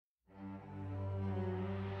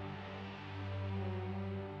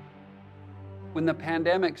When the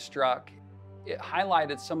pandemic struck, it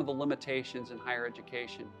highlighted some of the limitations in higher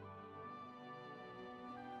education.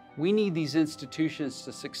 We need these institutions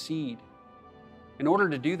to succeed. In order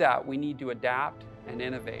to do that, we need to adapt and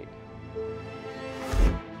innovate.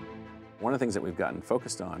 One of the things that we've gotten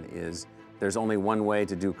focused on is there's only one way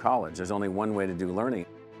to do college. There's only one way to do learning.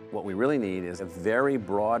 What we really need is a very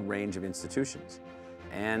broad range of institutions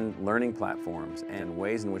and learning platforms and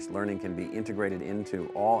ways in which learning can be integrated into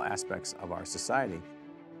all aspects of our society.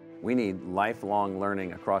 We need lifelong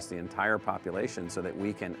learning across the entire population so that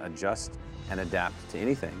we can adjust and adapt to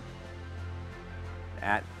anything.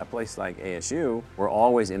 At a place like ASU, we're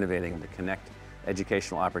always innovating to connect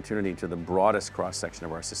educational opportunity to the broadest cross-section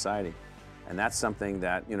of our society. And that's something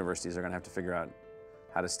that universities are going to have to figure out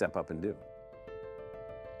how to step up and do.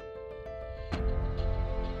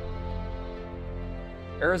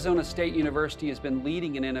 Arizona State University has been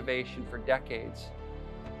leading in innovation for decades.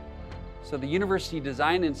 So the University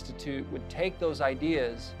Design Institute would take those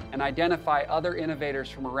ideas and identify other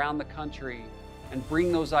innovators from around the country and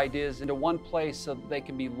bring those ideas into one place so that they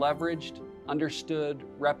can be leveraged, understood,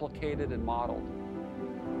 replicated, and modeled.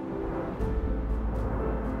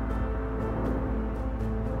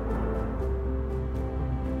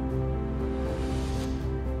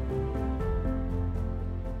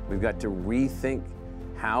 We've got to rethink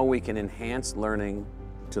how we can enhance learning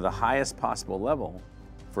to the highest possible level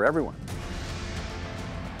for everyone.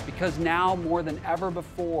 Because now more than ever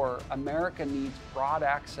before, America needs broad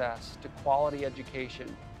access to quality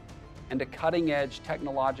education and to cutting-edge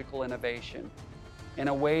technological innovation in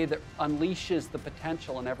a way that unleashes the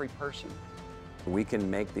potential in every person. We can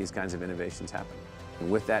make these kinds of innovations happen.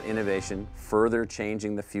 And with that innovation, further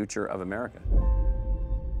changing the future of America.